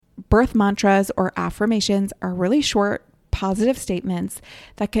Birth mantras or affirmations are really short, positive statements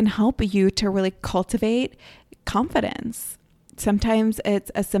that can help you to really cultivate confidence. Sometimes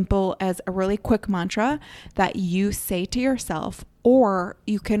it's as simple as a really quick mantra that you say to yourself, or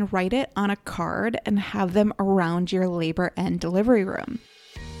you can write it on a card and have them around your labor and delivery room.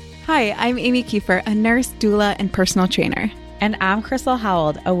 Hi, I'm Amy Kiefer, a nurse, doula, and personal trainer. And I'm Crystal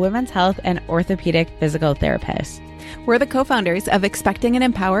Howell, a women's health and orthopedic physical therapist. We're the co-founders of Expecting and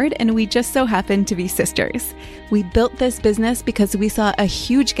Empowered, and we just so happen to be sisters. We built this business because we saw a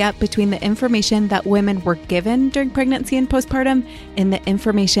huge gap between the information that women were given during pregnancy and postpartum and the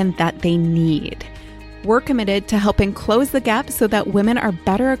information that they need. We're committed to helping close the gap so that women are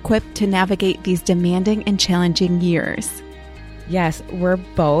better equipped to navigate these demanding and challenging years. Yes, we're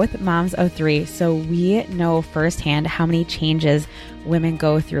both moms of 3, so we know firsthand how many changes women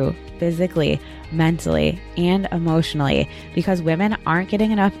go through physically, mentally, and emotionally because women aren't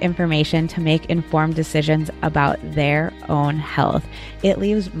getting enough information to make informed decisions about their own health. It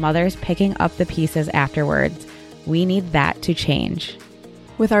leaves mothers picking up the pieces afterwards. We need that to change.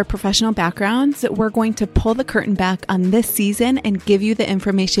 With our professional backgrounds, we're going to pull the curtain back on this season and give you the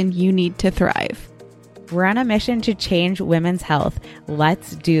information you need to thrive. We're on a mission to change women's health.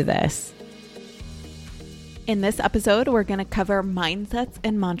 Let's do this. In this episode, we're going to cover mindsets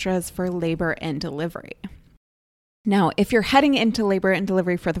and mantras for labor and delivery. Now, if you're heading into labor and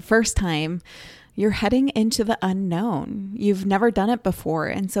delivery for the first time, you're heading into the unknown. You've never done it before,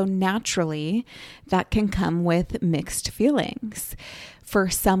 and so naturally, that can come with mixed feelings. For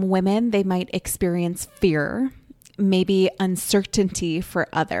some women, they might experience fear, maybe uncertainty for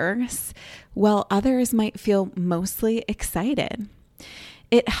others, while others might feel mostly excited.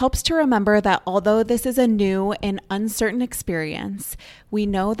 It helps to remember that although this is a new and uncertain experience, we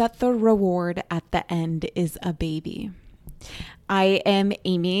know that the reward at the end is a baby. I am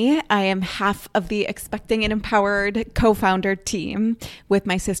Amy. I am half of the Expecting and Empowered co-founder team with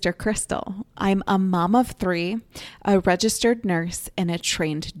my sister Crystal. I'm a mom of 3, a registered nurse, and a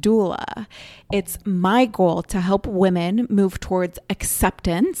trained doula. It's my goal to help women move towards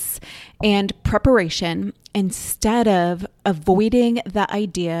acceptance and preparation instead of avoiding the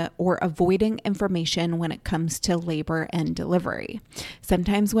idea or avoiding information when it comes to labor and delivery.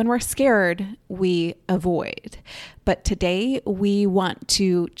 Sometimes when we're scared, we avoid. But today, we want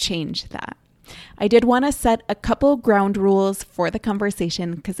to change that. I did want to set a couple ground rules for the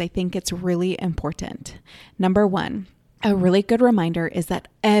conversation because I think it's really important. Number 1, a really good reminder is that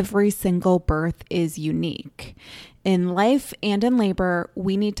every single birth is unique. In life and in labor,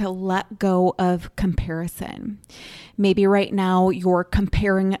 we need to let go of comparison. Maybe right now you're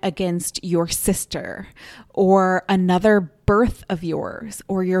comparing against your sister or another birth of yours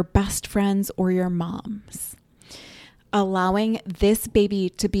or your best friends or your mom's. Allowing this baby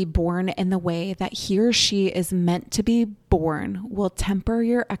to be born in the way that he or she is meant to be born will temper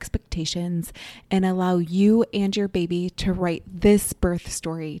your expectations and allow you and your baby to write this birth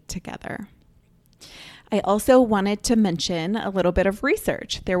story together. I also wanted to mention a little bit of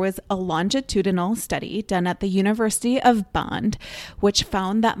research. There was a longitudinal study done at the University of Bonn, which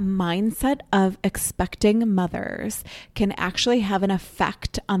found that mindset of expecting mothers can actually have an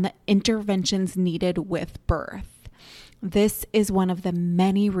effect on the interventions needed with birth. This is one of the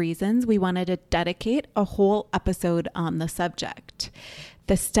many reasons we wanted to dedicate a whole episode on the subject.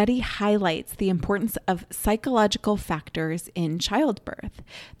 The study highlights the importance of psychological factors in childbirth.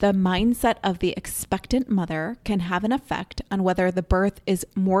 The mindset of the expectant mother can have an effect on whether the birth is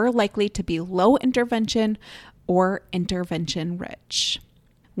more likely to be low intervention or intervention rich.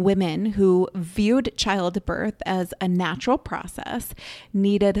 Women who viewed childbirth as a natural process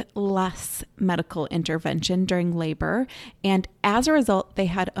needed less medical intervention during labor, and as a result, they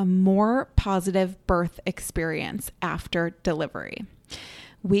had a more positive birth experience after delivery.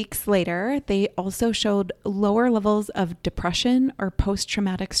 Weeks later, they also showed lower levels of depression or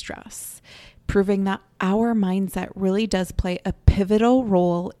post-traumatic stress, proving that our mindset really does play a pivotal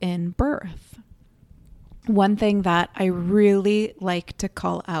role in birth. One thing that I really like to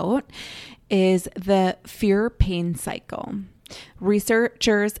call out is the fear-pain cycle.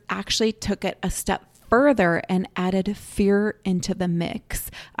 Researchers actually took it a step further and added fear into the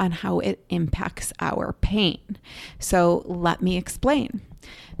mix on how it impacts our pain. So let me explain.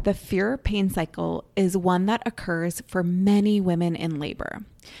 The fear-pain cycle is one that occurs for many women in labor.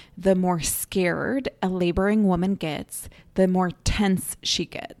 The more scared a laboring woman gets, the more tense she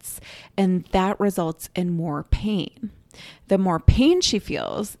gets, and that results in more pain. The more pain she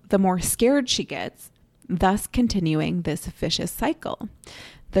feels, the more scared she gets, thus continuing this vicious cycle.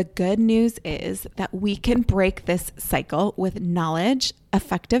 The good news is that we can break this cycle with knowledge,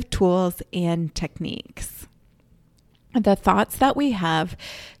 effective tools, and techniques. The thoughts that we have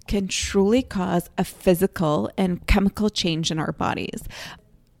can truly cause a physical and chemical change in our bodies.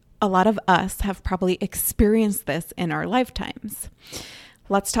 A lot of us have probably experienced this in our lifetimes.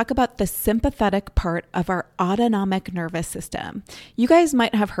 Let's talk about the sympathetic part of our autonomic nervous system. You guys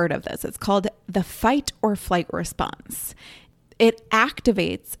might have heard of this. It's called the fight or flight response. It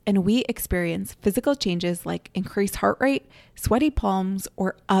activates and we experience physical changes like increased heart rate, sweaty palms,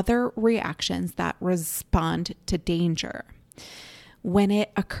 or other reactions that respond to danger. When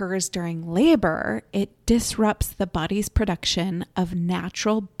it occurs during labor, it disrupts the body's production of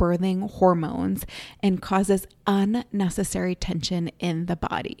natural birthing hormones and causes unnecessary tension in the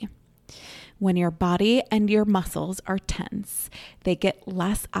body. When your body and your muscles are tense, they get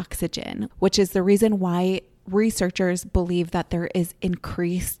less oxygen, which is the reason why researchers believe that there is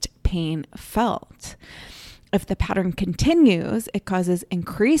increased pain felt. If the pattern continues, it causes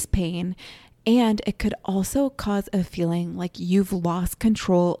increased pain, and it could also cause a feeling like you've lost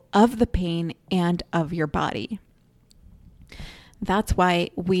control of the pain and of your body. That's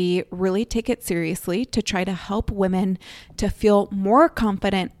why we really take it seriously to try to help women to feel more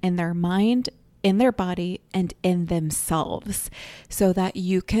confident in their mind, in their body, and in themselves, so that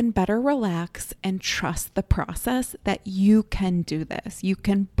you can better relax and trust the process that you can do this. You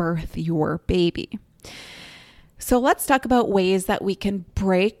can birth your baby. So let's talk about ways that we can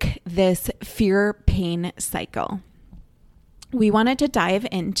break this fear-pain cycle. We wanted to dive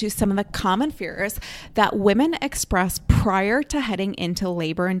into some of the common fears that women express prior to heading into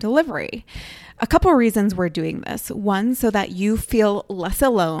labor and delivery. A couple of reasons we're doing this. One, so that you feel less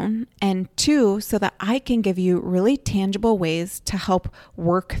alone, and two, so that I can give you really tangible ways to help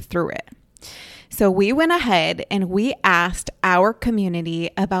work through it. So we went ahead and we asked our community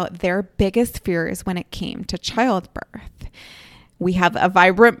about their biggest fears when it came to childbirth. We have a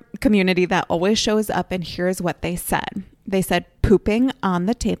vibrant community that always shows up, and here's what they said. They said pooping on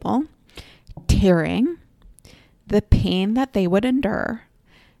the table, tearing, the pain that they would endure,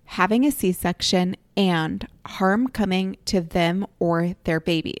 having a C-section, and harm coming to them or their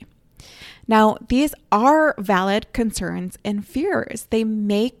baby. Now, these are valid concerns and fears. They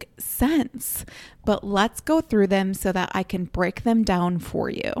make sense, but let's go through them so that I can break them down for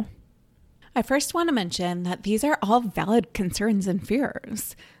you. I first want to mention that these are all valid concerns and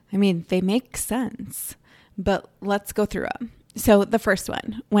fears. I mean, they make sense, but let's go through them. So the first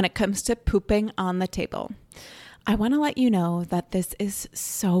one, when it comes to pooping on the table, I want to let you know that this is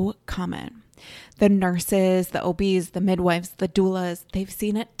so common. The nurses, the OBs, the midwives, the doulas, they've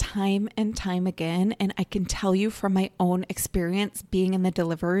seen it time and time again. And I can tell you from my own experience being in the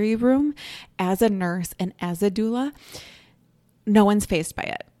delivery room as a nurse and as a doula, no one's fazed by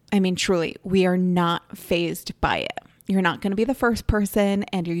it. I mean, truly, we are not fazed by it. You're not going to be the first person,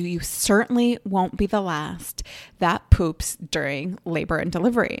 and you certainly won't be the last that poops during labor and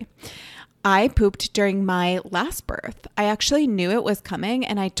delivery. I pooped during my last birth. I actually knew it was coming,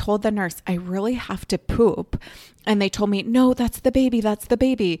 and I told the nurse, I really have to poop. And they told me, no, that's the baby. That's the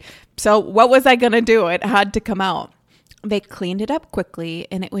baby. So what was I going to do? It had to come out. They cleaned it up quickly,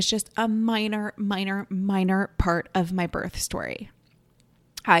 and it was just a minor part of my birth story.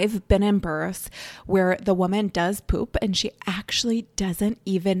 I've been in births where the woman does poop and she actually doesn't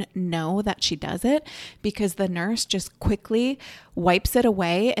even know that she does it because the nurse just quickly wipes it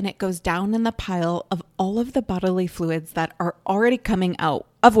away and it goes down in the pile of all of the bodily fluids that are already coming out,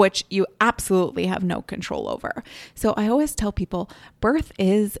 of which you absolutely have no control over. So I always tell people birth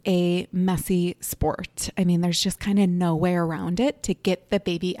is a messy sport. I mean, there's just kind of no way around it to get the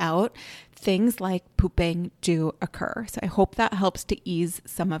baby out. Things like pooping do occur. So I hope that helps to ease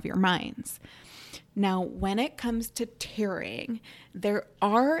some of your minds. Now, when it comes to tearing, there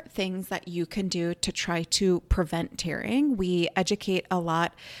are things that you can do to try to prevent tearing. We educate a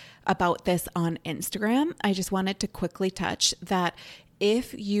lot about this on Instagram. I just wanted to quickly touch that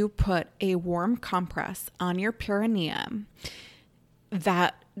if you put a warm compress on your perineum,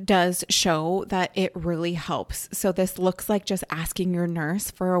 that does show that it really helps. So this looks like just asking your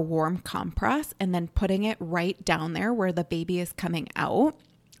nurse for a warm compress and then putting it right down there where the baby is coming out.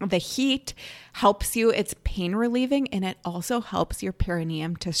 The heat helps you, it's pain relieving, and it also helps your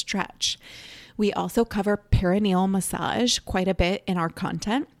perineum to stretch. We also cover perineal massage quite a bit in our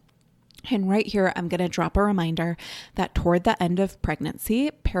content. And right here, I'm going to drop a reminder that toward the end of pregnancy,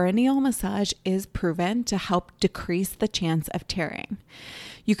 perineal massage is proven to help decrease the chance of tearing.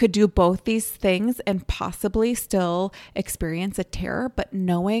 You could do both these things and possibly still experience a tear, but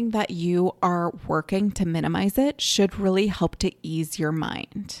knowing that you are working to minimize it should really help to ease your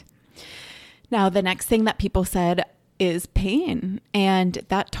mind. Now, the next thing that people said is pain, and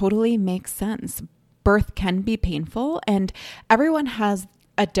that totally makes sense. Birth can be painful, and everyone has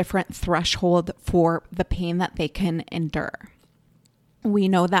a different threshold for the pain that they can endure. We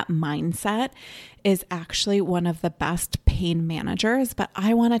know that mindset is actually one of the best pain managers, but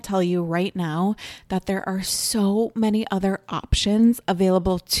I want to tell you right now that there are so many other options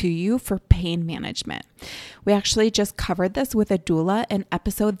available to you for pain management. We actually just covered this with a doula in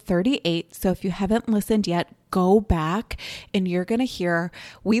episode 38. So if you haven't listened yet, go back and you're going to hear,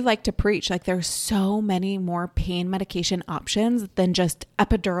 we like to preach like there's so many more pain medication options than just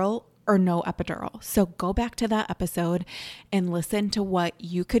epidural or no epidural. So go back to that episode and listen to what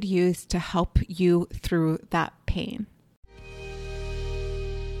you could use to help you through that pain.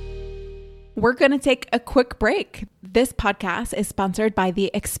 We're going to take a quick break. This podcast is sponsored by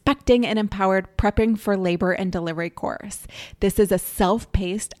the Expecting and Empowered Prepping for Labor and Delivery course. This is a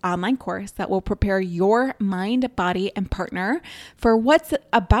self-paced online course that will prepare your mind, body, and partner for what's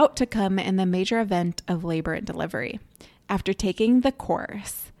about to come in the major event of labor and delivery. After taking the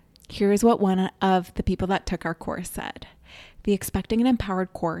course, here's what one of the people that took our course said. The Expecting and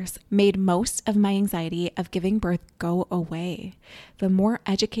Empowered course made most of my anxiety of giving birth go away. The more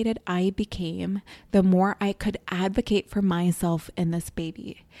educated I became, the more I could advocate for myself and this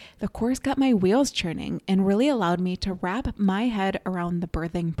baby. The course got my wheels churning and really allowed me to wrap my head around the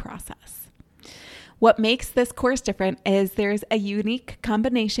birthing process. What makes this course different is there's a unique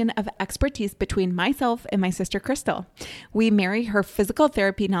combination of expertise between myself and my sister, Crystal. We marry her physical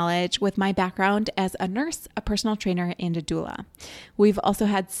therapy knowledge with my background as a nurse, a personal trainer, and a doula. We've also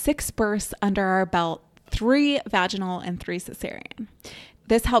had 6 births under our belt, 3 vaginal and 3 cesarean.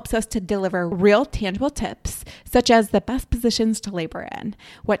 This helps us to deliver real tangible tips, such as the best positions to labor in,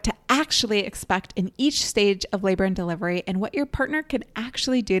 what to actually expect in each stage of labor and delivery, and what your partner can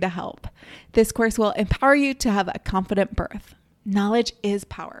actually do to help. This course will empower you to have a confident birth. Knowledge is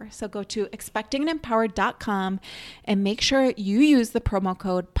power. So go to expectingandempowered.com and make sure you use the promo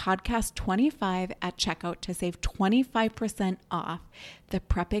code podcast25 at checkout to save 25% off the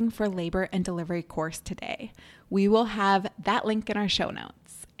Prepping for Labor and Delivery course today. We will have that link in our show notes.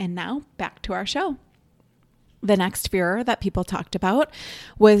 And now back to our show. The next fear that people talked about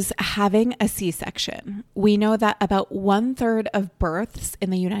was having a C-section. We know that about 1/3 of births in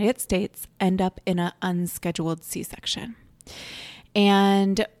the United States end up in an unscheduled C-section.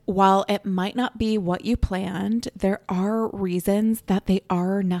 And while it might not be what you planned, there are reasons that they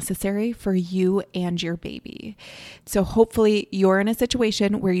are necessary for you and your baby. So hopefully you're in a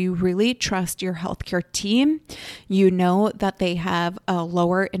situation where you really trust your healthcare team. You know that they have a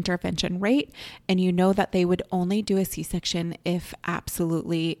lower intervention rate, and you know that they would only do a C-section if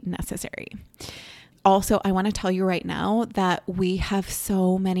absolutely necessary. Also, I want to tell you right now that we have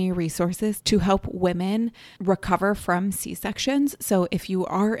so many resources to help women recover from C-sections. So if you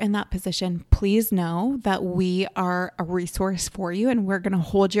are in that position, please know that we are a resource for you, and we're going to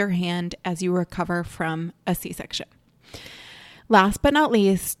hold your hand as you recover from a C-section. Last but not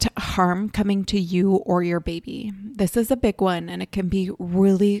least, harm coming to you or your baby. This is a big one, and it can be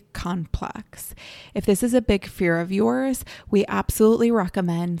really complex. If this is a big fear of yours, we absolutely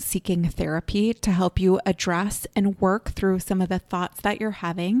recommend seeking therapy to help you address and work through some of the thoughts that you're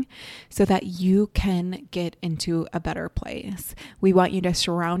having so that you can get into a better place. We want you to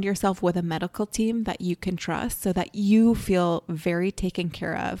surround yourself with a medical team that you can trust so that you feel very taken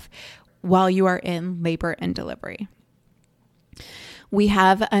care of while you are in labor and delivery. We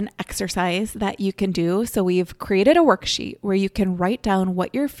have an exercise that you can do. So we've created a worksheet where you can write down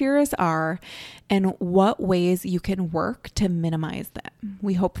what your fears are and what ways you can work to minimize them.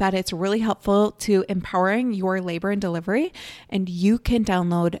 We hope that it's really helpful to empowering your labor and delivery, and you can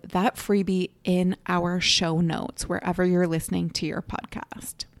download that freebie in our show notes wherever you're listening to your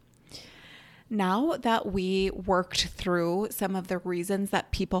podcast. Now that we worked through some of the reasons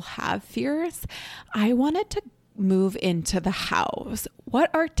that people have fears, I wanted to move into the hows. What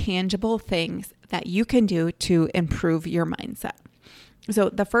are tangible things that you can do to improve your mindset? So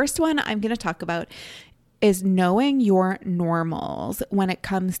the first one I'm going to talk about is knowing your normals when it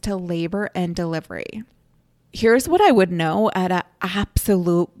comes to labor and delivery. Here's what I would know at an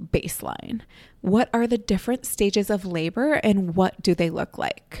absolute baseline. What are the different stages of labor and what do they look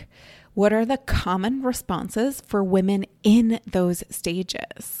like? What are the common responses for women in those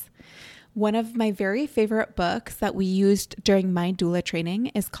stages? One of my very favorite books that we used during my doula training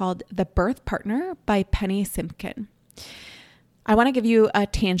is called The Birth Partner by Penny Simkin. I want to give you a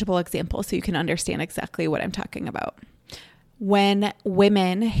tangible example so you can understand exactly what I'm talking about. When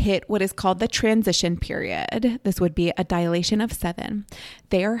women hit what is called the transition period, this would be a dilation of 7,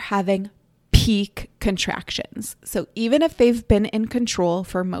 they are having peak contractions. So even if they've been in control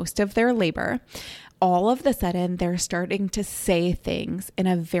for most of their labor, all of the sudden they're starting to say things in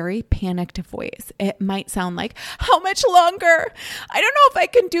a very panicked voice. It might sound like, how much longer? I don't know if I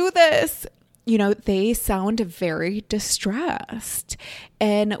can do this. They sound very distressed.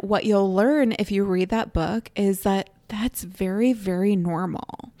 And what you'll learn if you read that book is that that's very, very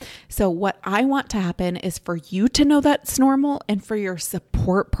normal. So what I want to happen is for you to know that's normal and for your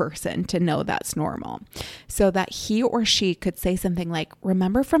support person to know that's normal, so that he or she could say something like,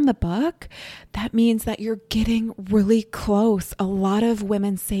 remember from the book? That means that you're getting really close. A lot of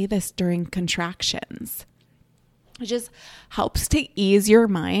women say this during contractions. It just helps to ease your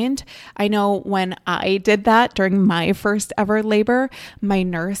mind. I know when I did that during my first ever labor, my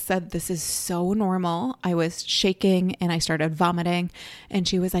nurse said, this is so normal. I was shaking and I started vomiting. And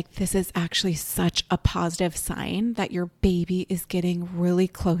she was like, this is actually such a positive sign that your baby is getting really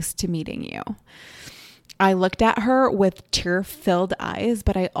close to meeting you. I looked at her with tear-filled eyes,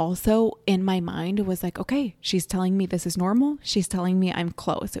 but I also, in my mind, was like, okay, she's telling me this is normal. She's telling me I'm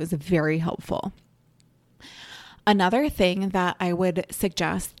close. It was very helpful. Another thing that I would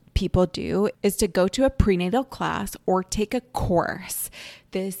suggest people do is to go to a prenatal class or take a course.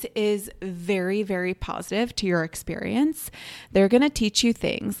 This is very, very positive to your experience. They're going to teach you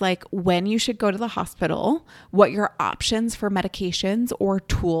things like when you should go to the hospital, what your options for medications or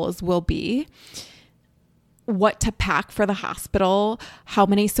tools will be, what to pack for the hospital, how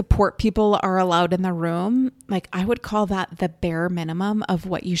many support people are allowed in the room. Like, I would call that the bare minimum of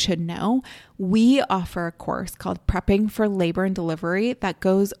what you should know. We offer a course called Prepping for Labor and Delivery that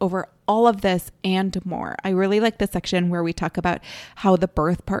goes over all of this and more. I really like the section where we talk about how the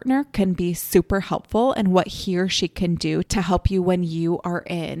birth partner can be super helpful and what he or she can do to help you when you are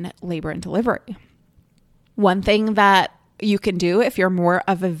in labor and delivery. One thing that you can do if you're more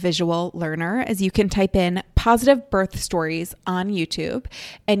of a visual learner is you can type in positive birth stories on YouTube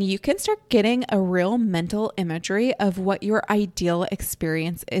and you can start getting a real mental imagery of what your ideal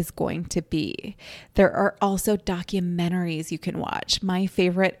experience is going to be. There are also documentaries you can watch. My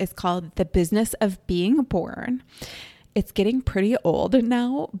favorite is called The Business of Being Born. It's getting pretty old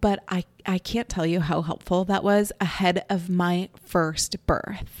now, but I can't tell you how helpful that was ahead of my first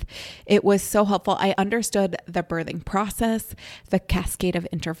birth. It was so helpful. I understood the birthing process, the cascade of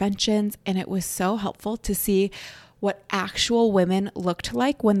interventions, and it was so helpful to see what actual women looked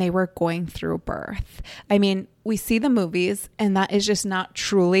like when they were going through birth. I mean, we see the movies and that is just not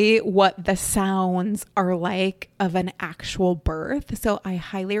truly what the sounds are like of an actual birth. So I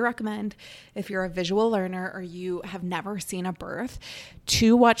highly recommend, if you're a visual learner or you have never seen a birth,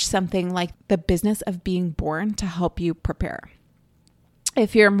 to watch something like The Business of Being Born to help you prepare.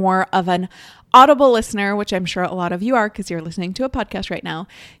 If you're more of an audible listener, which I'm sure a lot of you are because you're listening to a podcast right now,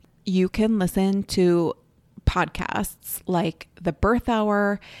 you can listen to podcasts like The Birth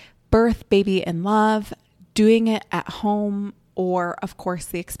Hour, Birth, Baby, and Love, Doing It at Home, or of course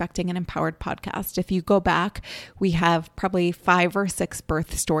the Expecting and Empowered podcast. If you go back, we have probably 5 or 6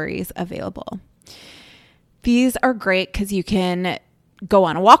 birth stories available. These are great because you can go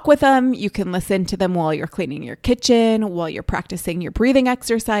on a walk with them. You can listen to them while you're cleaning your kitchen, while you're practicing your breathing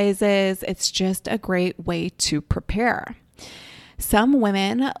exercises. It's just a great way to prepare. Some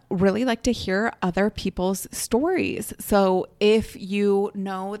women really like to hear other people's stories. So if you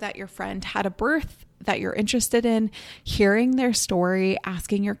know that your friend had a birth that you're interested in, hearing their story,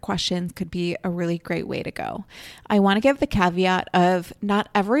 asking your questions could be a really great way to go. I want to give the caveat of not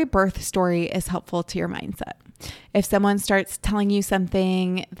every birth story is helpful to your mindset. If someone starts telling you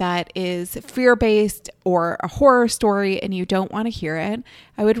something that is fear-based or a horror story and you don't want to hear it,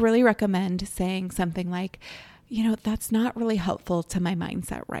 I would really recommend saying something like, that's not really helpful to my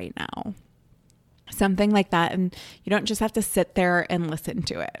mindset right now. Something like that. And you don't just have to sit there and listen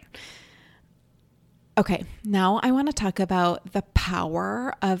to it. Okay, now I want to talk about the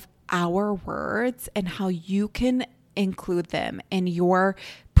power of our words and how you can include them in your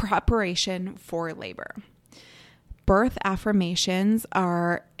preparation for labor. Birth affirmations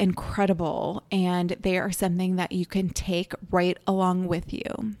are incredible, and they are something that you can take right along with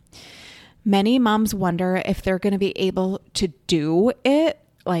you. Many moms wonder if they're going to be able to do it,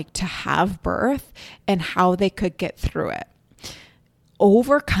 like to have birth, and how they could get through it.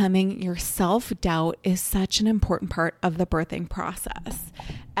 Overcoming your self-doubt is such an important part of the birthing process.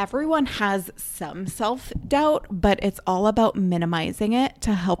 Everyone has some self-doubt, but it's all about minimizing it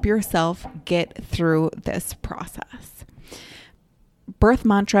to help yourself get through this process. Birth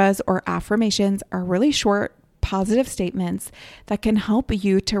mantras or affirmations are really short, positive statements that can help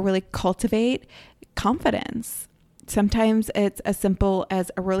you to really cultivate confidence. Sometimes it's as simple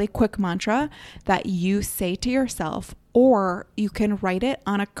as a really quick mantra that you say to yourself, or you can write it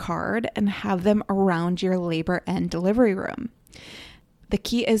on a card and have them around your labor and delivery room. The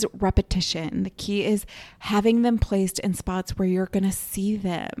key is repetition. The key is having them placed in spots where you're going to see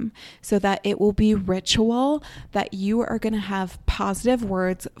them so that it will be ritual, that you are going to have positive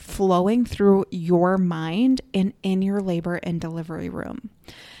words flowing through your mind and in your labor and delivery room.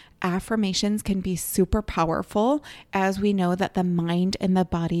 Affirmations can be super powerful, as we know that the mind and the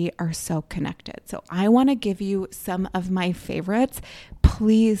body are so connected. So I want to give you some of my favorites.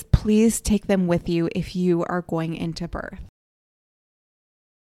 Please take them with you if you are going into birth.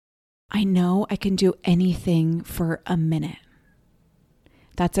 I know I can do anything for a minute.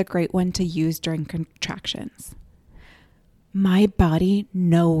 That's a great one to use during contractions. My body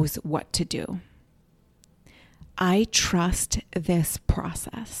knows what to do. I trust this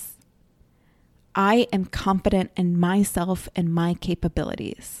process. I am confident in myself and my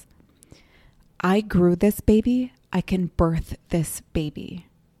capabilities. I grew this baby. I can birth this baby.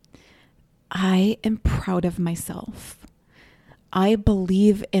 I am proud of myself. I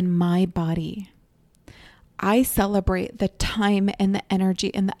believe in my body. I celebrate the time and the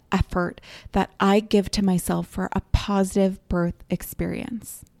energy and the effort that I give to myself for a positive birth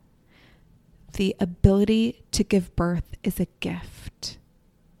experience. The ability to give birth is a gift.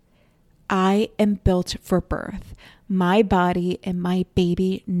 I am built for birth. My body and my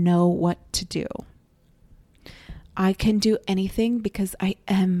baby know what to do. I can do anything because I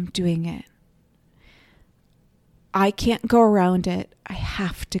am doing it. I can't go around it. I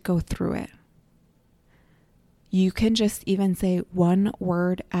have to go through it. You can just even say one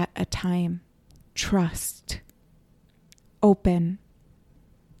word at a time. Trust. Open.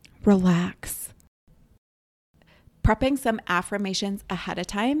 Relax. Prepping some affirmations ahead of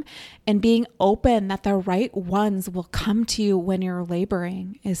time and being open that the right ones will come to you when you're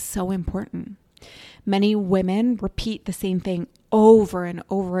laboring is so important. Many women repeat the same thing over and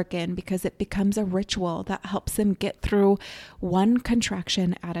over again because it becomes a ritual that helps them get through one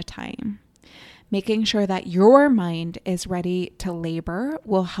contraction at a time. Making sure that your mind is ready to labor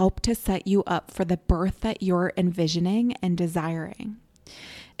will help to set you up for the birth that you're envisioning and desiring.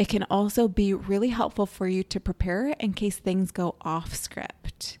 It can also be really helpful for you to prepare in case things go off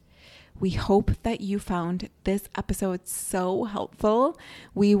script. We hope that you found this episode so helpful.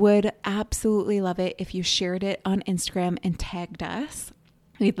 We would absolutely love it if you shared it on Instagram and tagged us.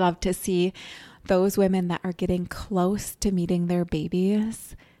 We'd love to see those women that are getting close to meeting their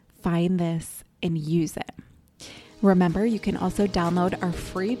babies find this and use it. Remember, you can also download our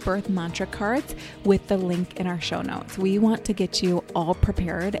free birth mantra cards with the link in our show notes. We want to get you all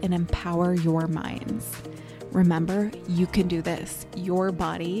prepared and empower your minds. Remember, you can do this. Your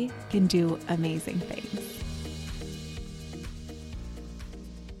body can do amazing things.